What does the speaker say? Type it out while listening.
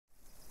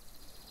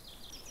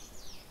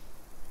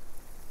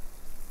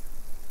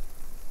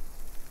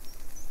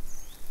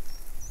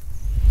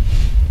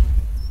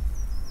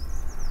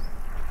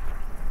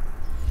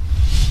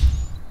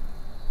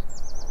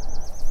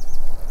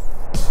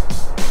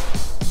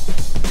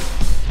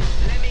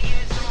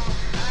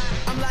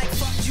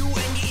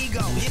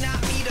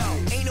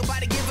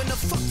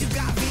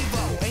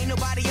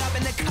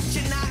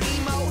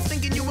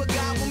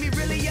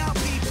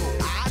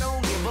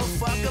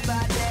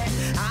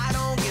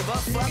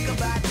fuck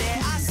about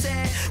that. I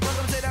said,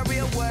 welcome to the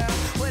real world,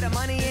 where the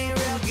money ain't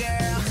real,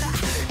 girl.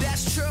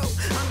 That's true.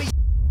 I'm be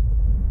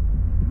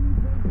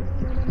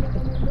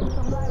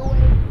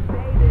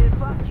baby,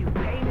 fuck you,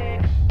 baby.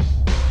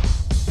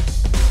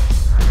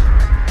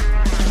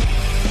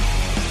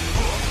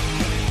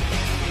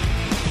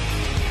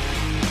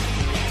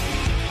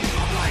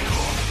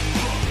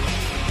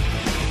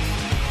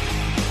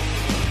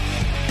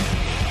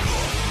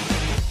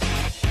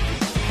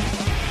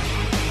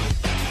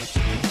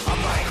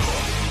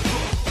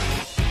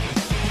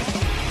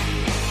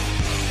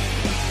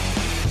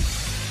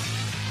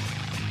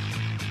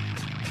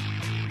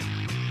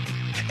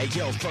 Hey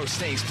yo, first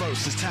things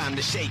first, it's time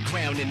to shake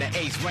ground in the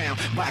 8th round.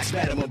 Mike's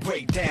battle will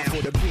break down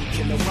for the beat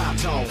and the rhyme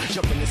tone.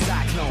 Jump in the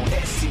cyclone,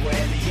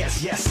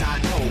 S-C-O-L-E-S, yes I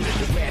know.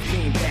 The red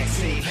beam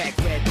backseat, hack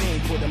red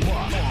beam, put them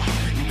up.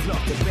 You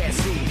pluck the bad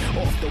seed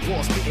off the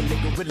wall, spitting the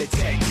gorilla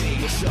tag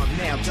team. What's up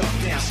now, duck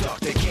down, stuck,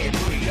 they can't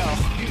breathe.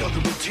 You know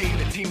the routine,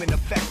 the demon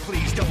effect,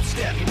 please don't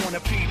step. You wanna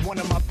feed one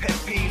of my pet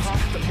peeves?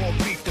 The more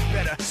beef, the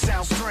better.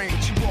 Sounds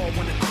strange, you all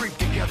wanna creep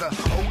together.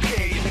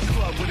 Okay, in the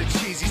club with a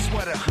cheesy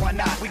sweater. Why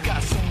not? We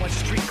got so much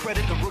street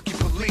credit, the rookie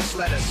police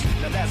let us.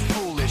 Now that's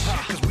foolish,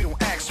 cause we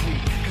don't act sweet.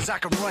 Cause I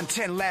can run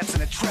 10 laps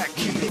in a track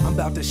meet. I'm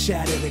about to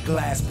shatter the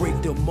glass,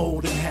 break the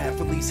mold in half.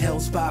 Release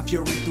hell's fire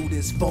fury through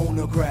this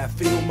phonograph.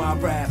 Feel my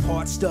wrath,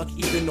 heart stuck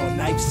even on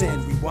knife's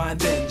end. Rewind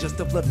then, just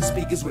to flood the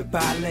speakers with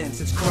violence.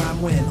 It's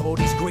crime when all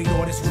these great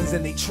artists wins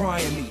and they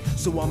trying me.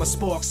 So I'ma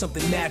spark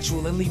something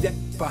natural and leave that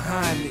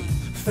behind me.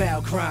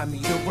 Foul crime me,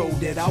 the road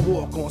that I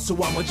walk on. So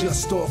I'ma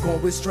just stalk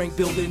on with strength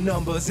building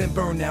numbers and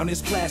burn down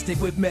this plastic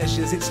with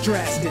measures. It's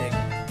drastic.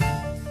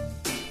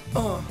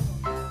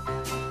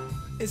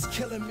 It's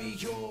killing me,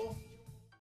 y'all.